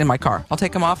sunglasses in my car. I'll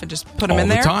take them off and just put them in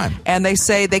there. All the time. And they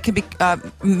say they can be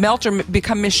melt or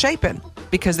become misshapen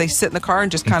because they sit in the car and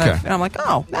just kind of, and I'm like,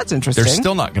 oh, that's interesting. They're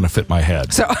still not going to fit my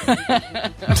head. So, no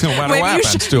matter what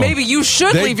happens to them. Maybe you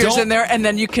should leave yours in there and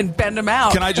then you can bend them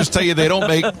out. Can I just tell you, they don't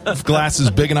make glasses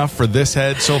big enough for this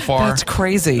head so far. That's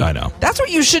crazy. I know. That's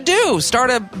what you should do.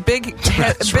 Start a big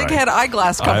head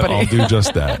eyeglass company. I'll do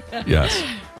just that. Yes.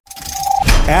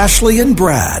 Ashley and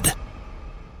Brad.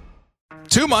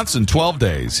 2 months and 12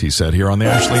 days, he said here on the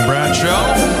Ashley and Brad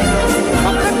Show.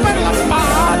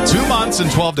 2 months less than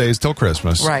 12 days till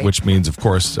Christmas, Right. which means, of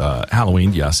course,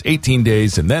 Halloween, yes, 18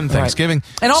 days, and then Thanksgiving.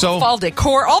 Right. And all the fall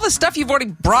decor, all the stuff you've already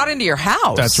brought into your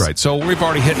house. That's right. So we've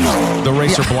already hit the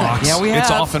racer blocks. Yeah, we have.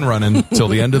 It's off and running till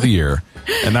the end of the year.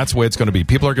 And that's the way it's going to be.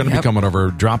 People are going to be coming over,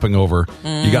 dropping over.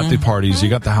 You got the parties, you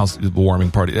got the house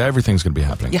warming party. Everything's going to be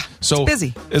happening. Yeah, so it's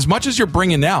busy. As much as you're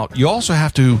bringing out, you also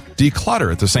have to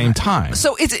declutter at the same time.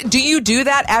 So do you do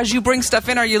that as you bring stuff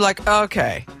in? Or are you like,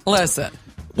 okay, listen.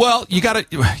 Well, you got to,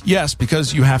 yes,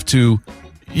 because you have to.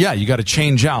 Yeah, you got to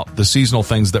change out the seasonal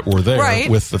things that were there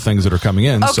with the things that are coming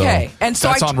in. Okay, so and so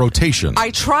that's on rotation.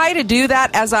 I try to do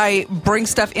that as I bring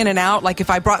stuff in and out. Like if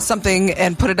I brought something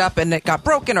and put it up and it got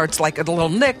broken, or it's like a little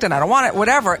nicked and I don't want it,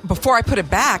 whatever. Before I put it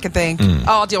back and think,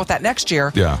 I'll deal with that next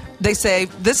year. Yeah. They say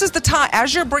this is the time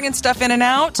as you're bringing stuff in and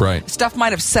out. Right. Stuff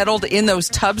might have settled in those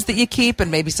tubs that you keep, and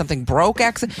maybe something broke.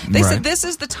 They said this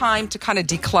is the time to kind of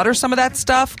declutter some of that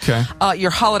stuff. Okay.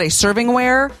 Your holiday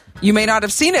servingware. You may not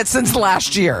have seen it since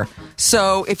last year.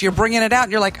 So if you're bringing it out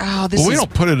and you're like, oh, this is... Well, we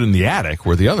don't put it in the attic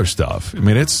where the other stuff. I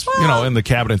mean, it's, in the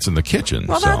cabinets in the kitchen.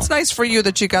 Well, that's nice for you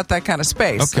that you got that kind of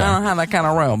space. Okay. I don't have that kind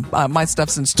of room. My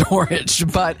stuff's in storage.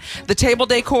 But the table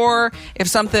decor, if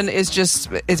something is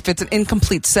if it's an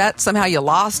incomplete set, somehow you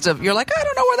lost, you're like, I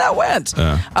don't know where that went.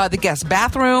 The guest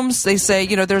bathrooms, they say,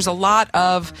 there's a lot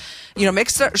of... make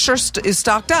sure is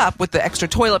stocked up with the extra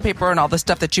toilet paper and all the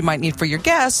stuff that you might need for your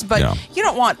guests, but you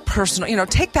don't want personal,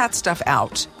 take that stuff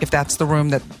out if that's the room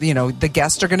that, the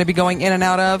guests are going to be going in and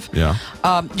out of. Yeah.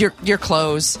 Your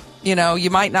clothes, you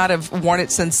might not have worn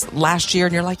it since last year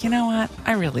and you're like, you know what?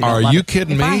 I really don't Are you it.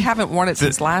 kidding me? I haven't worn it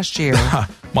since last year.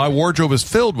 My wardrobe is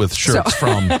filled with shirts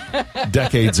from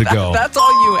decades ago. That's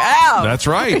all you have. That's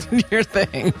right. Your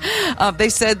thing. They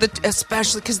said that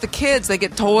especially because the kids, they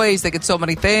get toys, they get so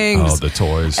many things. Oh, the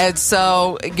toys. And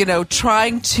so,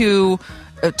 trying to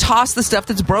toss the stuff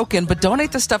that's broken, but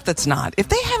donate the stuff that's not. If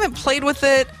they haven't played with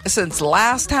it since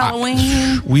last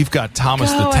Halloween, we've got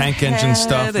Thomas the Tank Engine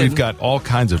stuff. We've got all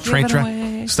kinds of train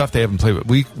track stuff they haven't played with.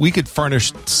 We could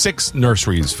furnish 6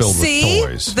 nurseries filled with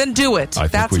toys. Then do it. I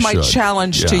think that's we my should.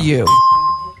 challenge to you.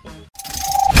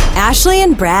 Ashley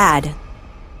and Brad.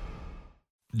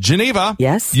 Geneva.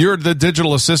 Yes? You're the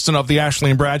digital assistant of the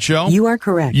Ashley and Brad Show. You are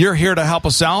correct. You're here to help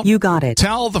us out. You got it.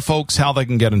 Tell the folks how they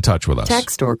can get in touch with us.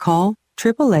 Text or call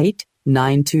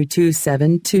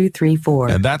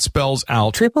 888-922-7234. And that spells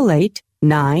out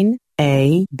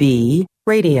 888-9AB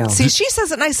radio. See, she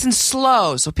says it nice and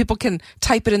slow so people can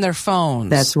type it in their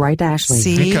phones. That's right, Ashley.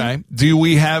 See? Okay. Do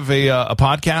we have a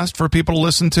podcast for people to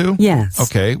listen to? Yes.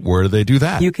 Okay. Where do they do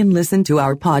that? You can listen to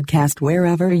our podcast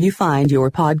wherever you find your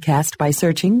podcast by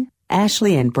searching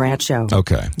Ashley and Brad Show.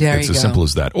 Okay. There it's you as go. simple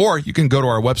as that. Or you can go to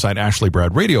our website,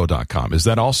 ashleybраdradio.com. Is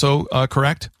that also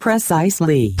correct?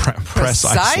 Precisely.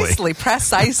 Precisely.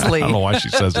 Precisely. I don't know why she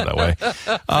says it that way.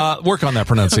 Work on that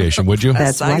pronunciation, would you?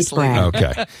 That's right, Precisely. Brad.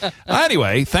 Okay.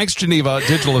 Anyway, thanks, Geneva,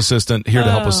 digital assistant, here to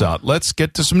help us out. Let's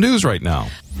get to some news right now.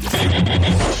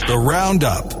 The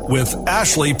Roundup with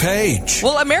Ashley Page.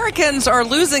 Well, Americans are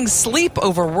losing sleep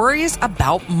over worries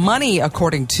about money,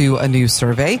 according to a new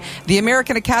survey. The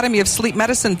American Academy of Sleep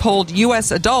Medicine polled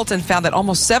U.S. adults and found that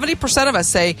almost 70% of us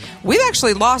say we've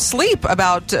actually lost sleep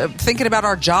about thinking about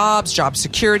our jobs, job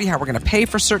security, how we're going to pay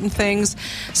for certain things.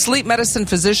 Sleep medicine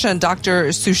physician Dr.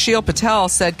 Sushil Patel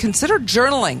said, consider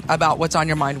journaling about what's on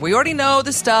your mind. We already know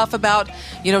the stuff about,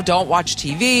 don't watch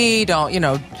TV,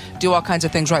 don't, do all kinds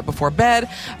of things right before bed.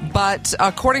 But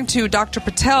according to Dr.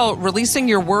 Patel, releasing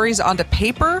your worries onto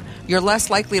paper, you're less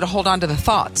likely to hold on to the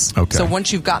thoughts. Okay. So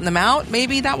once you've gotten them out,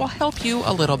 maybe that will help you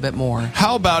a little bit more.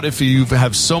 How about if you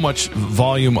have so much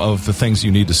volume of the things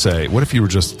you need to say, what if you were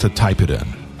just to type it in?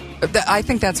 I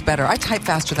think that's better. I type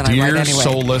faster than I Dear write anyway.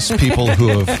 soulless people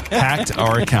who have hacked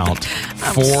our account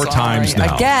 4 times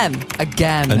now.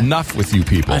 Again. Enough with you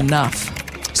people. Enough.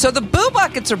 So the Boo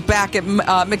Buckets are back at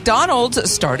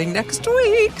McDonald's starting next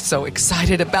week. So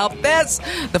excited about this.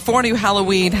 The 4 new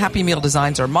Halloween Happy Meal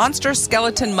designs are Monster,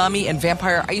 Skeleton, Mummy, and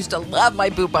Vampire. I used to love my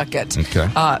Boo Bucket. Okay.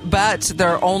 But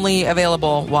they're only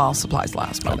available while supplies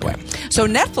last, by the way. So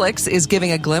Netflix is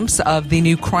giving a glimpse of the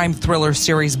new crime thriller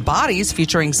series Bodies,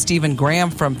 featuring Stephen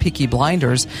Graham from Peaky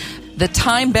Blinders. The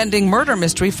time-bending murder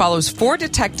mystery follows 4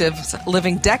 detectives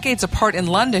living decades apart in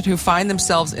London who find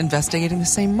themselves investigating the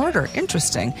same murder.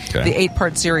 Interesting. Okay. The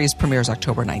 8-part series premieres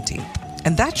October 19th.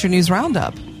 And that's your news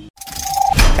roundup.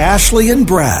 Ashley and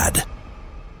Brad.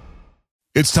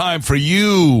 It's time for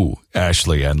you,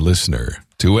 Ashley and listener,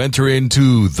 to enter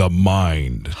into the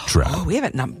mind trap. Oh, we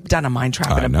haven't done a mind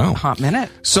trap in a hot minute.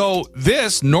 So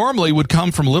this normally would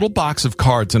come from a little box of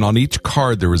cards, and on each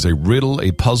card there is a riddle,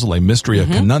 a puzzle, a mystery, a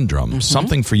conundrum,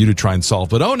 something for you to try and solve.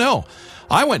 But oh no,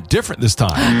 I went different this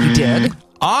time. You did?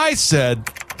 I said,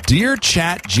 Dear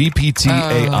Chat GPT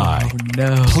AI,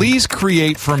 please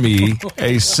create for me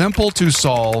a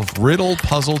simple-to-solve riddle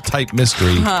puzzle type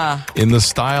mystery in the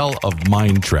style of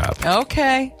Mind Trap.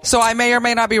 Okay. So I may or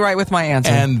may not be right with my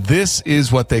answer. And this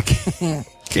is what they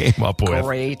came up with.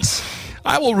 Great.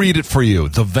 I will read it for you.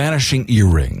 The Vanishing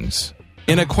Earrings.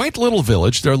 In a quaint little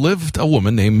village, there lived a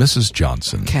woman named Mrs.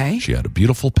 Johnson. Okay. She had a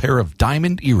beautiful pair of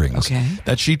diamond earrings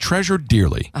that she treasured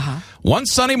dearly. One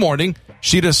sunny morning,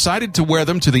 she decided to wear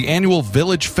them to the annual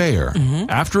village fair.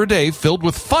 After a day filled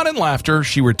with fun and laughter,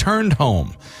 she returned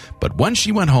home. But when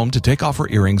she went home to take off her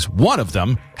earrings, one of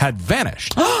them had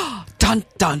vanished. Dun,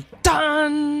 dun,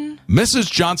 dun.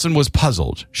 Mrs. Johnson was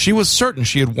puzzled. She was certain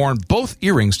she had worn both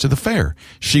earrings to the fair.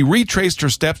 She retraced her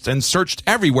steps and searched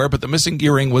everywhere, but the missing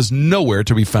earring was nowhere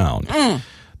to be found.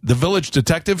 The village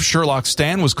detective, Sherlock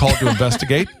Stan, was called to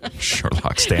investigate.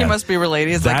 Sherlock Stan. He must be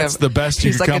related. That's the best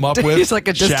you could come up with. He's like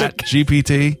a distant Chat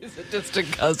GPT. He's a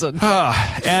distant cousin.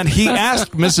 And he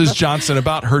asked Mrs. Johnson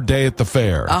about her day at the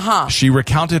fair. She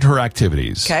recounted her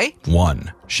activities. Okay.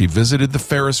 1. She visited the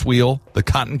Ferris wheel, the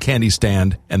cotton candy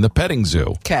stand, and the petting zoo.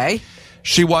 Okay.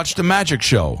 She watched a magic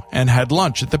show and had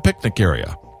lunch at the picnic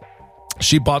area.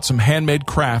 She bought some handmade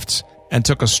crafts and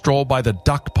took a stroll by the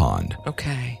duck pond.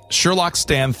 Okay. Sherlock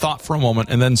Stan thought for a moment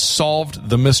and then solved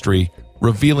the mystery,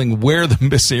 revealing where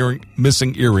the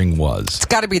missing earring was. It's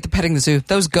got to be at the petting zoo.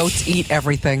 Those goats eat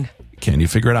everything. Can you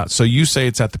figure it out? So you say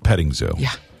it's at the petting zoo.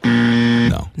 Yeah.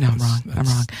 No, I'm wrong.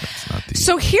 That's not the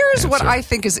So here's what answer. I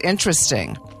think is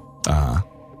interesting.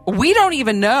 We don't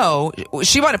even know.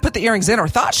 She might have put the earrings in or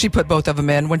thought she put both of them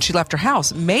in when she left her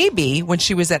house. Maybe when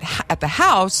she was at the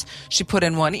house, she put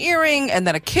in one earring and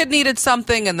then a kid needed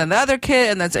something and then the other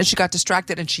kid and she got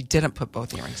distracted and she didn't put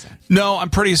both earrings in. No, I'm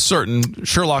pretty certain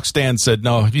Sherlock Stan said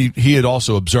no, he had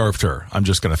also observed her. I'm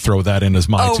just going to throw that in as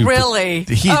my two. Oh, really?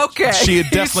 Okay. She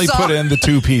had definitely put in the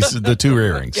two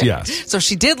earrings, Okay. yes. So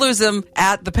she did lose them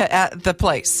at the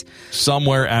place.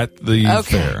 Somewhere at the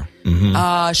fair.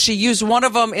 She used one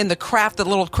of them in the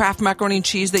little craft macaroni and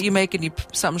cheese that you make, and you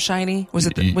something shiny. Was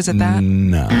it that?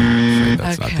 No, I'm afraid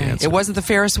that's not the answer. It wasn't the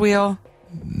Ferris wheel.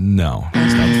 No,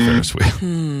 it's not the Ferris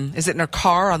wheel. Is it in her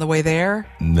car on the way there?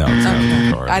 No, it's not in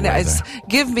her car. I know.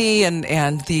 Give me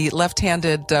and the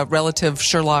left-handed relative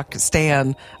Sherlock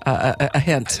Stan a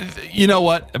hint. You know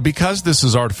what? Because this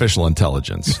is artificial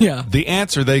intelligence, the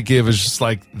answer they give is just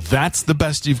like, that's the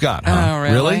best you've got, huh? Oh,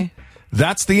 really?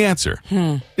 That's the answer.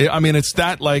 I mean, it's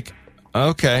that like,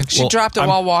 okay. She dropped it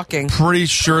while walking. Pretty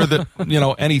sure that,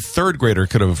 any third grader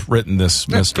could have written this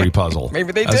mystery puzzle.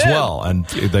 Maybe they as did. well, and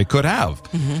they could have.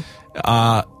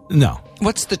 No.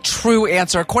 What's the true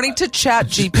answer according to Chat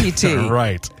GPT?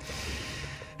 Right.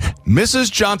 Mrs.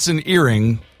 Johnson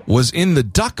earring was in the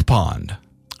duck pond.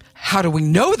 How do we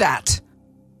know that?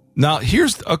 Now,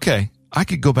 okay. I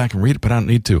could go back and read it, but I don't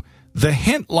need to. The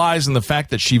hint lies in the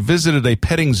fact that she visited a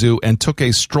petting zoo and took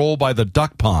a stroll by the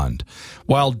duck pond.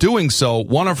 While doing so,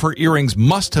 one of her earrings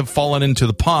must have fallen into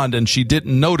the pond and she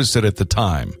didn't notice it at the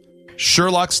time.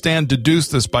 Sherlock Stan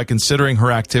deduced this by considering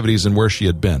her activities and where she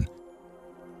had been.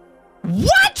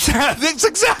 What? That's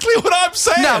exactly what I'm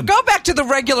saying. No, go back to the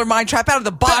regular mind trap out of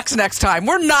the box next time.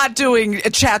 We're not doing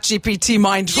a Chat GPT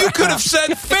mind trap. You could have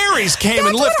said fairies came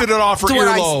and lifted it off her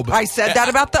earlobe. I said that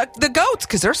about the goats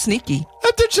because they're sneaky.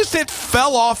 It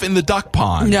fell off in the duck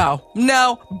pond.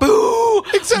 No, boo.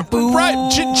 Except,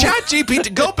 right, Chat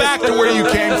GPT, go back to where you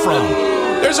came from.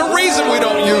 There's a reason we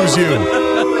don't use you.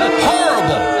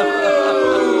 Horrible.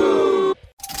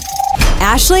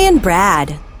 Ashley and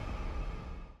Brad.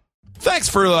 Thanks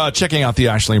for checking out the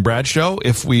Ashley and Brad Show.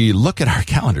 If we look at our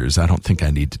calendars, I don't think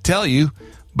I need to tell you,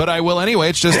 but I will anyway.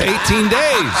 It's just 18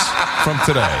 days from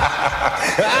today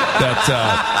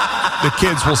that the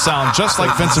kids will sound just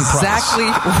like Vincent Price. Exactly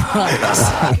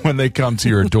right. When they come to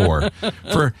your door.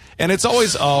 And it's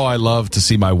always, I love to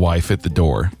see my wife at the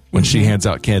door when she hands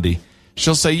out candy.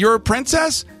 She'll say, "You're a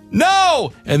princess?"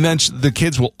 "No!" And then the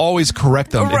kids will always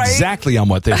correct them exactly on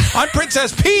what I'm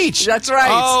Princess Peach. That's right.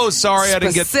 Oh, sorry,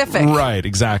 Specific. I didn't get right.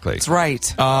 Exactly. That's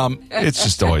right. It's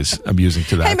just always amusing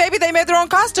to that. Hey, maybe they made their own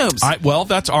costumes.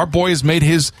 That's our boy has made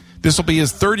his This will be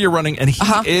his third year running, and he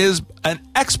is an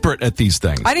expert at these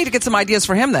things. I need to get some ideas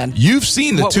for him then. You've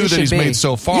seen the two that he's made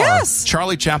so far. Yes.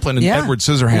 Charlie Chaplin and Edward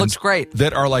Scissorhands. Looks great.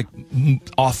 That are like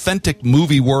authentic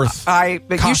movie worth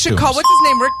costumes. You should call, what's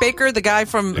his name, Rick Baker, the guy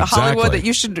from Hollywood, that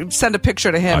you should send a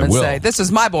picture to him and say, this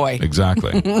is my boy.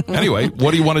 Exactly. Anyway,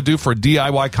 what do you want to do for a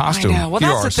DIY costume? I know. Well,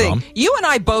 that's the thing. You and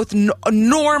I both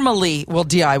normally will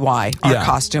DIY our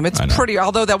costume. It's pretty,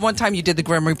 although that one time you did the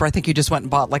Grim Reaper, I think you just went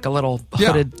and bought like a little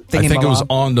hooded thing. I think it was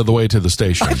on the way to the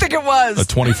station. I think it was. A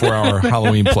 24-hour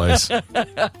Halloween place.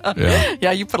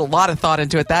 Yeah, you put a lot of thought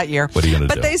into it that year. What are you going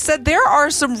to do? But they said there are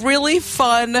some really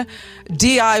fun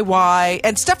DIY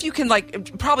and stuff you can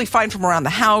like probably find from around the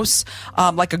house,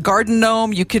 like a garden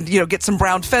gnome. You can get some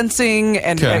brown fencing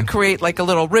and create like a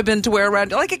little ribbon to wear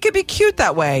around. Like it could be cute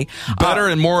that way. Better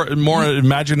and more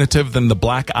imaginative than the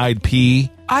black-eyed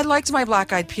pea. I liked my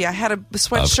black-eyed pea. I had a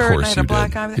sweatshirt and I had a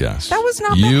black eye. Yes. That was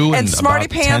not bad. And Smarty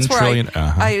Pants where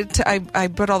I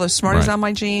put all those Smarties on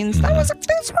my jeans. Those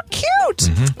were cute.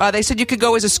 They said you could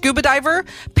go as a scuba diver,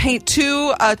 paint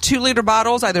two 2-liter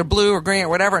bottles, either blue or green or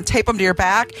whatever, and tape them to your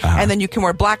back. And then you can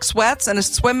wear black sweats and a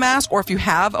swim mask, or if you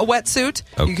have a wetsuit,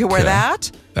 you can wear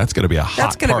that. That's going to be a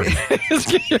hot party.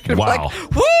 Wow.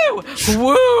 Like,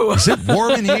 woo! Is it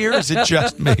warm in here? Is it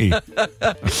just me?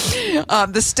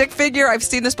 The stick figure, I've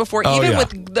seen this before,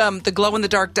 with the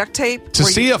glow-in-the-dark duct tape. To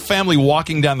see a family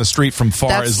walking down the street from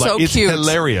far is like, it's cute.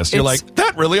 Hilarious. You're like,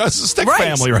 that really is a stick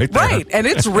family right there. Right, and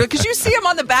it's real, because you see them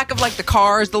on the back of like the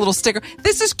cars, the little sticker.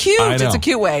 This is cute. It's a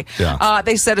cute way. Yeah.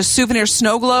 They said a souvenir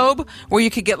snow globe, where you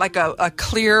could get like a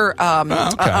clear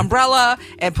umbrella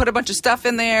and put a bunch of stuff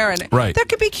in there, and that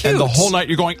could be cute. And the whole night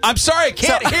you're going, I'm sorry, I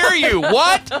can't hear you.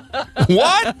 What?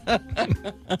 What?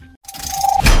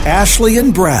 Ashley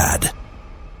and Brad.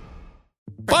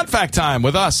 Fun fact time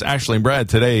with us, Ashley and Brad,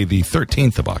 today, the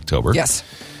 13th of October. Yes.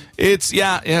 It's,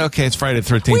 it's Friday the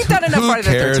 13th. We've done enough Friday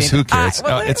the 13th. Who cares?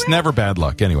 It's never bad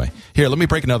luck. Anyway, here, let me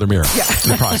break another mirror in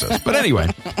the process. But anyway,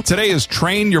 today is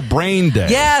Train Your Brain Day.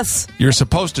 Yes. You're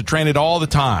supposed to train it all the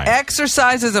time.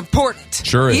 Exercise is important.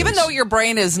 Sure is. Even though your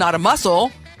brain is not a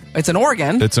muscle, it's an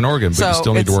organ. It's an organ, but you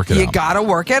still need to work it out. You got to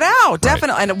work it out,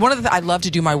 definitely. And one of I love to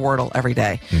do my Wordle every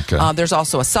day. Okay. There's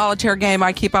also a solitaire game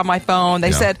I keep on my phone.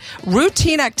 They said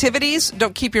routine activities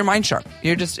don't keep your mind sharp.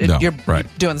 You're just you're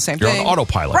doing the same thing. You're on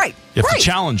autopilot. Right. You have to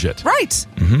challenge it. Right.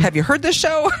 Mm-hmm. Have you heard this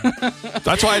show?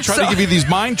 That's why I try to give you these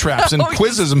mind traps and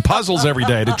quizzes and puzzles every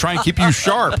day to try and keep you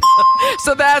sharp.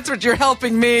 So that's what you're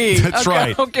helping me. That's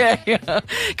right. Okay.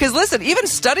 Because listen, even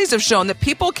studies have shown that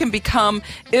people can become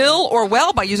ill or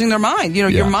well by using their mind.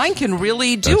 Your mind can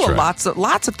really do lots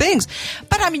of things.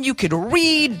 But I mean, you could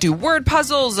read, do word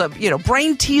puzzles,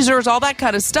 brain teasers, all that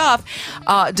kind of stuff.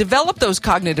 Develop those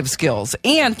cognitive skills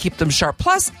and keep them sharp.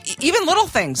 Plus, even little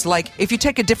things like if you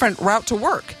take a different route to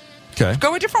work. Okay.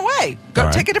 Go a different way. Go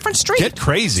take a different street. Get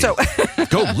crazy.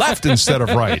 Go left instead of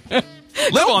right.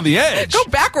 Live on the edge. Go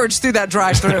backwards through that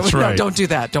drive-thru. That's right. No, don't do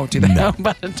that. Don't do that.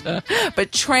 No.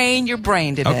 But train your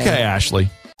brain today. Okay,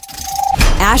 Ashley.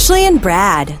 Ashley and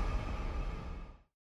Brad.